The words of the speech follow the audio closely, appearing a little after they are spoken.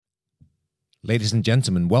Ladies and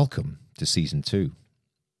gentlemen, welcome to Season 2.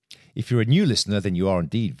 If you're a new listener, then you are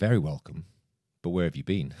indeed very welcome. But where have you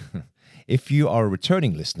been? If you are a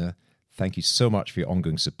returning listener, thank you so much for your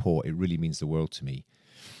ongoing support. It really means the world to me.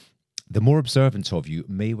 The more observant of you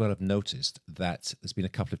may well have noticed that there's been a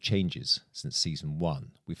couple of changes since Season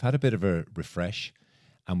 1. We've had a bit of a refresh,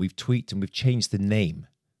 and we've tweaked and we've changed the name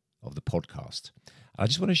of the podcast. I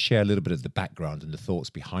just want to share a little bit of the background and the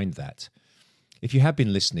thoughts behind that. If you have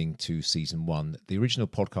been listening to Season 1, the original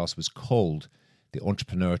podcast was called The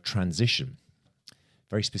Entrepreneur Transition.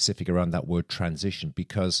 Very specific around that word transition,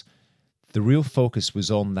 because the real focus was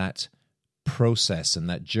on that process and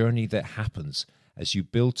that journey that happens as you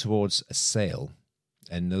build towards a sale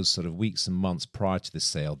and those sort of weeks and months prior to the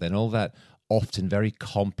sale, then all that often very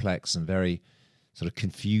complex and very sort of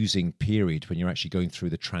confusing period when you're actually going through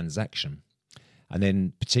the transaction. And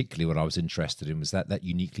then particularly what I was interested in was that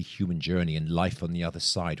uniquely human journey and life on the other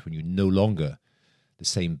side when you're no longer the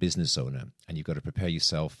same business owner and you've got to prepare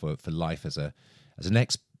yourself for life as an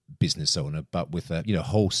ex-business owner, but with a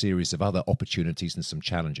whole series of other opportunities and some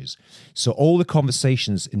challenges. So all the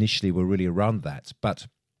conversations initially were really around that. But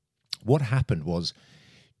what happened was,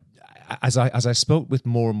 as I spoke with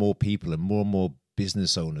more and more people and more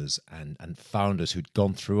business owners and founders who'd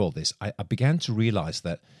gone through all this, I began to realize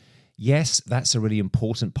that yes, that's a really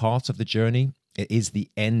important part of the journey. It is the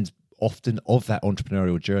end often of that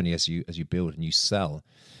entrepreneurial journey as you build and you sell.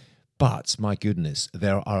 But my goodness,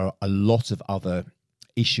 there are a lot of other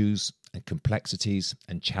issues and complexities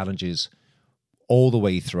and challenges all the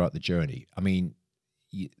way throughout the journey. I mean,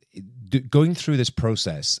 going through this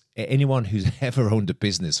process, anyone who's ever owned a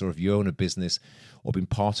business, or if you own a business or been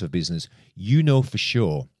part of a business, you know for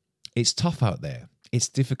sure it's tough out there. It's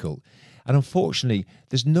difficult. And unfortunately,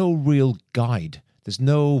 there's no real guide. There's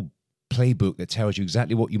no playbook that tells you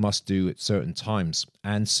exactly what you must do at certain times.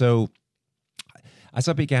 And so as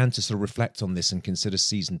I began to sort of reflect on this and consider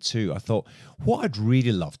Season 2, I thought what I'd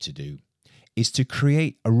really love to do is to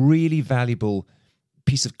create a really valuable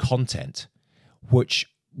piece of content which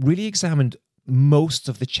really examined most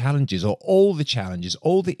of the challenges, or all the challenges,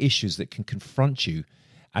 all the issues that can confront you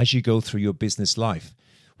as you go through your business life.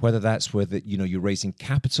 Whether that's you're raising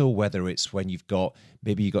capital, whether it's when you've got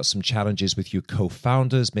some challenges with your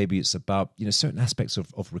co-founders, maybe it's about certain aspects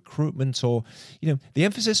of recruitment, or the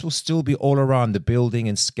emphasis will still be all around the building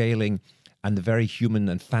and scaling and the very human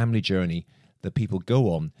and family journey that people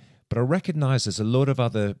go on. But I recognize there's a lot of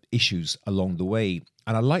other issues along the way,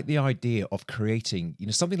 and I like the idea of creating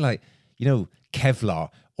something like Kevlar,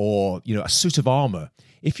 or a suit of armor.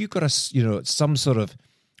 If you've got some sort of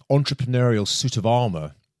entrepreneurial suit of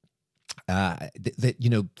armor,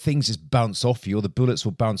 things just bounce off you, or the bullets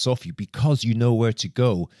will bounce off you, because you know where to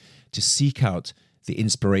go to seek out the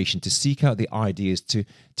inspiration, to seek out the ideas, to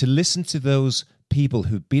listen to those people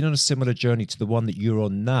who've been on a similar journey to the one that you're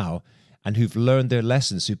on now, and who've learned their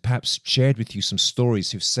lessons, who perhaps shared with you some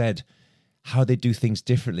stories, who've said how they do things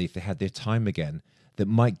differently if they had their time again, that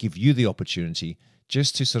might give you the opportunity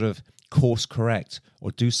just to sort of course correct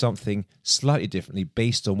or do something slightly differently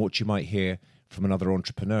based on what you might hear from another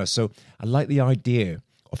entrepreneur. So I like the idea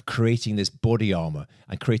of creating this body armor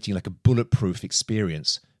and creating like a bulletproof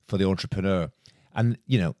experience for the entrepreneur. And,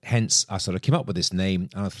 hence I sort of came up with this name,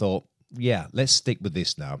 and I thought, yeah, let's stick with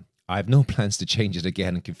this now. I have no plans to change it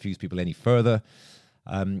again and confuse people any further.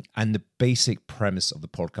 And the basic premise of the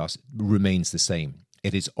podcast remains the same.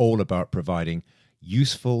 It is all about providing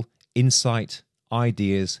useful insight,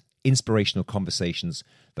 ideas, inspirational conversations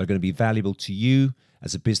that are going to be valuable to you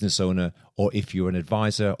as a business owner, or if you're an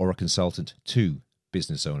advisor or a consultant to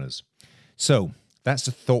business owners. So that's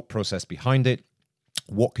the thought process behind it.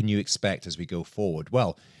 What can you expect as we go forward?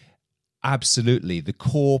 Well, absolutely. The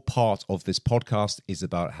core part of this podcast is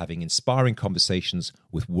about having inspiring conversations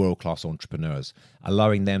with world-class entrepreneurs,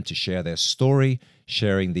 allowing them to share their story,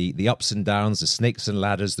 sharing the ups and downs, the snakes and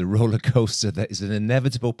ladders, the roller coaster that is an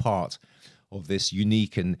inevitable part of this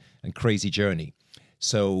unique and crazy journey.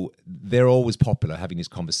 So they're always popular, having these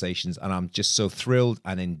conversations, and I'm just so thrilled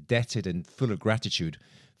and indebted and full of gratitude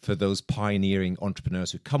for those pioneering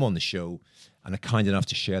entrepreneurs who come on the show and are kind enough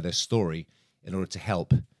to share their story in order to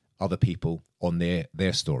help other people on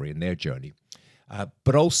their story and their journey.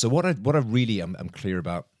 But also, what I really am clear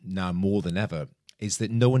about now more than ever is that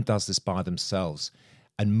no one does this by themselves.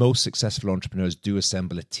 And most successful entrepreneurs do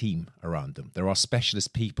assemble a team around them. There are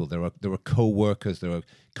specialist people, there are co-workers, there are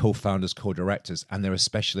co-founders, co-directors, and there are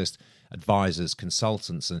specialist advisors,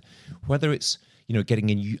 consultants. And whether it's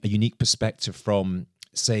getting a unique perspective from,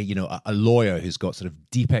 say, a lawyer who's got sort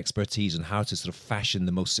of deep expertise on how to sort of fashion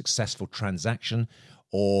the most successful transaction,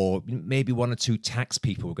 or maybe one or two tax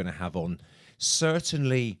people we're going to have on.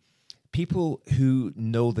 Certainly people who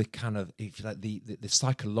know the kind of, if you like, the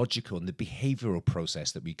psychological and the behavioral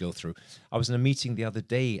process that we go through. I was in a meeting the other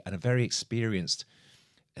day, and a very experienced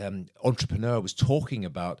entrepreneur was talking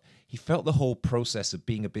about, he felt the whole process of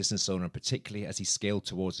being a business owner, particularly as he scaled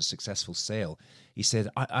towards a successful sale. He said,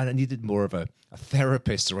 I needed more of a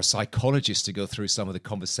therapist or a psychologist to go through some of the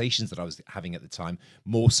conversations that I was having at the time,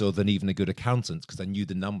 more so than even a good accountant, because I knew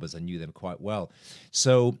the numbers, I knew them quite well.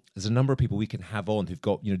 So there's a number of people we can have on who've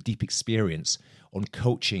got deep experience on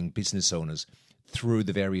coaching business owners through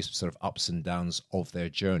the various sort of ups and downs of their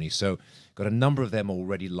journey. So got a number of them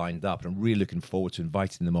already lined up, and I'm really looking forward to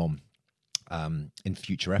inviting them on in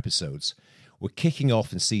future episodes. We're kicking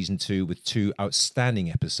off in season 2 with 2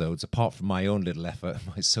 outstanding episodes, apart from my own little effort,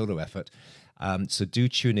 my solo effort. So do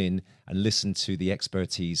tune in and listen to the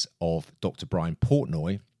expertise of Dr. Brian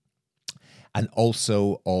Portnoy, and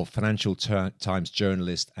also of Financial Times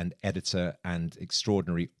journalist and editor and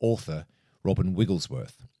extraordinary author, Robin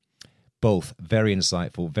Wigglesworth. Both very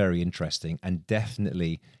insightful, very interesting, and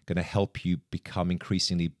definitely going to help you become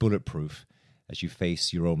increasingly bulletproof as you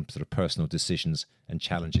face your own sort of personal decisions and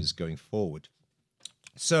challenges going forward.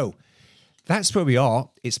 So that's where we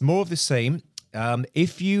are. It's more of the same.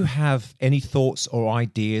 If you have any thoughts or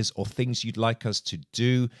ideas or things you'd like us to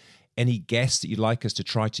do, any guests that you'd like us to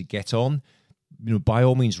try to get on, by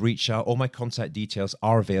all means reach out. All my contact details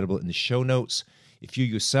are available in the show notes. If you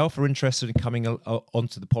yourself are interested in coming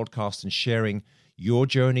onto the podcast and sharing your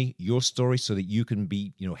journey, your story, so that you can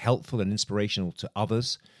be, helpful and inspirational to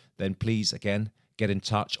others, then please, again, get in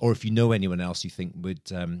touch. Or if you know anyone else you think would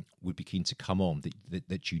be keen to come on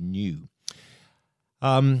that you knew.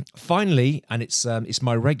 Finally, and it's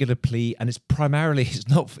my regular plea, and it's primarily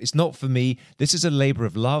it's not for me. This is a labor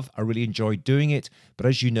of love. I really enjoy doing it, but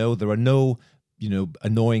as you know, there are no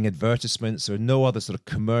annoying advertisements. There are no other sort of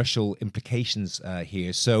commercial implications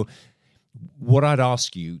here. So what I'd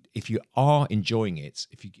ask you, if you are enjoying it,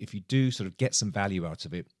 if you do sort of get some value out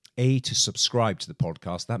of it, to subscribe to the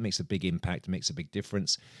podcast. That makes a big impact, makes a big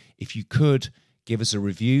difference. If you could give us a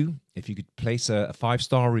review, if you could place a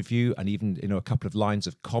 5-star review and even a couple of lines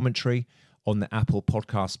of commentary on the Apple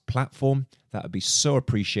Podcast platform, that would be so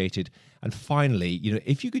appreciated. And finally,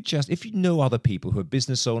 if you know other people who are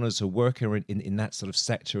business owners who work in that sort of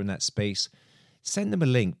sector, in that space, send them a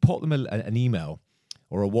link, put them an email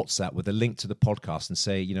or a WhatsApp with a link to the podcast and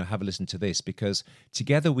say, have a listen to this, because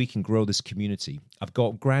together we can grow this community. I've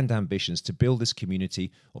got grand ambitions to build this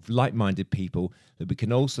community of like-minded people that we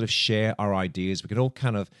can all sort of share our ideas. We can all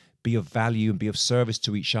kind of be of value and be of service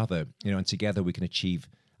to each other, and together we can achieve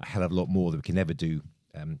a hell of a lot more than we can ever do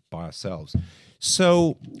by ourselves.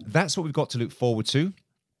 So that's what we've got to look forward to.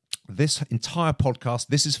 This entire podcast,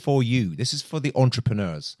 this is for you. This is for the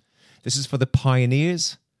entrepreneurs. This is for the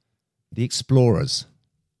pioneers, the explorers.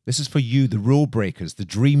 This is for you, the rule breakers, the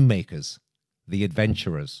dream makers, the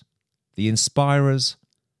adventurers, the inspirers,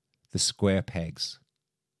 the square pegs,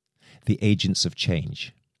 the agents of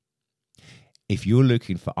change. If you're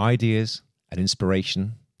looking for ideas and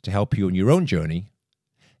inspiration to help you on your own journey,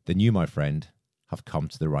 then you, my friend, have come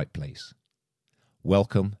to the right place.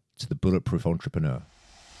 Welcome to the Bulletproof Entrepreneur.